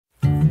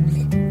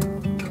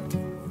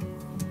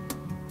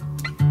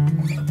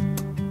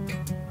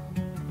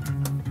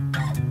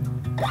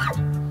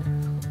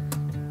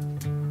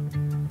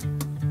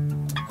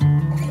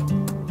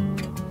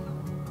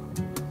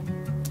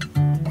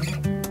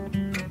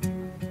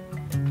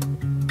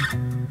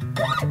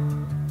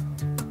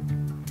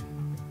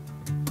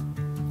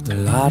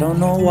Well, I don't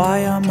know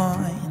why I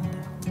mind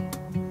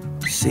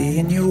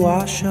seeing you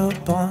wash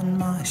up on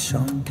my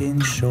sunken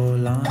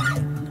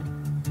shoreline.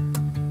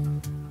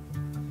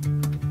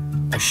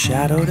 A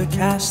shadow to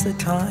cast the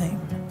time,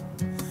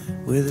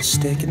 with a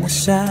stick in the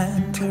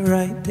sand to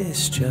write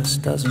this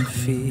just doesn't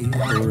feel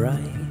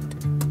right.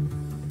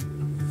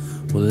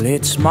 Well,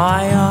 it's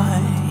my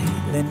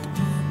island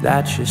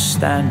that you're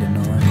standing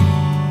on,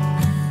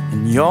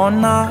 and you're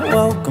not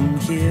welcome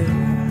here.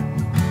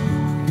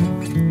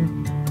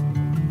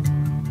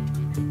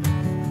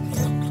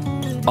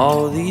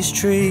 All these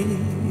trees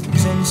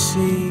and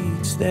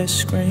seeds, they're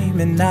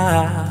screaming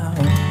now,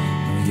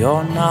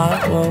 you're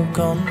not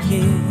welcome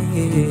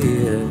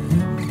here.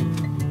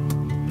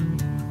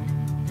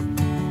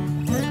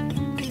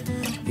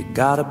 You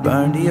gotta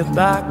burn to your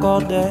back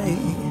all day,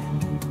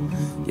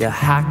 you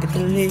hack at the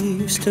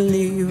leaves to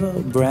leave a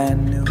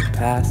brand new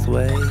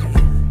pathway.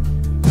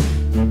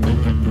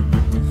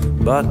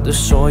 But the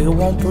soil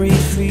won't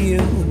breathe for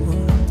you,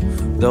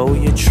 though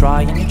you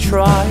try and you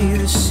try,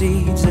 the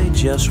seeds, they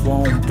just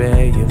won't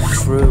bear you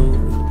fruit.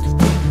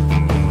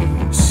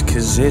 It's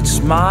 'cause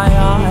it's my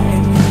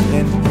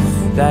island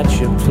that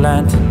you're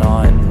planting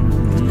on,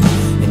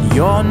 and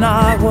you're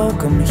not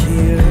welcome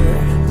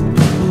here.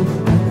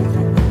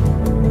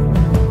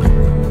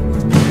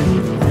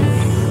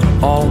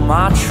 All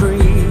my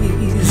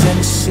trees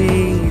and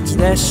seeds,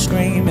 they're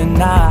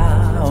screaming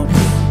out,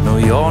 no,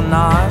 you're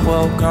not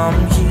welcome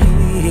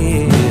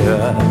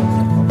here.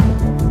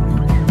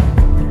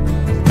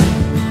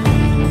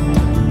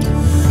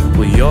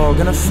 Well, you're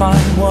gonna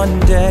find one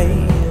day,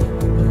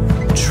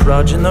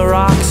 trudging the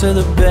rocks of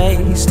the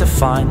base to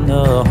find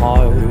the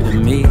heart of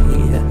me.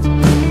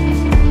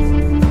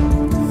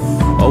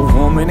 A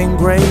woman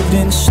engraved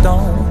in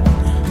stone,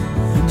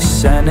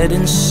 centered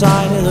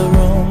inside of the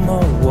room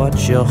of what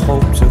you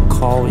hope to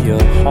call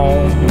your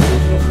home.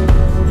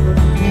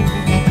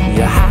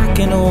 You're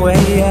hacking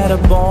away at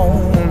her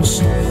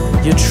bones,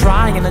 you're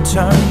trying to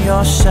turn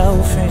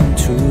yourself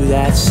into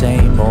that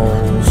same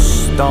old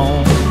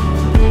stone,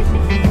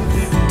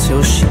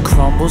 till she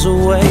crumbles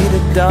away to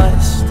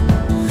dust,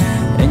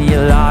 and you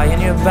lie in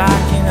your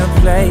back in her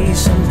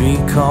place and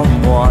become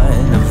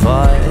one of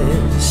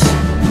us.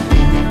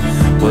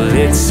 Well,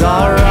 it's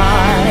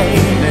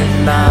alright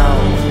now,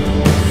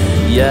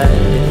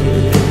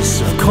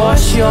 yes, of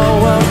course you're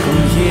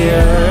welcome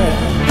here.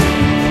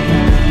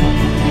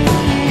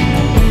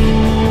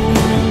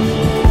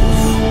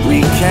 We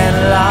can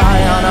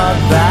lie on our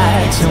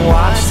backs and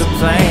watch the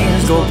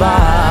planes go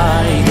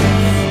by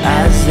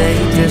as they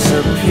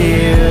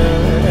disappear.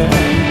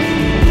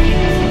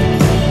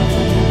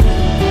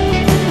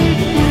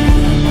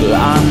 Well,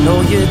 I know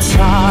you're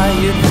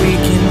tired,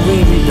 weak and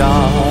weary,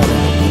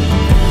 darling,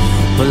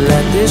 but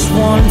let this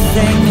one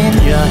thing in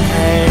your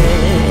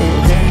head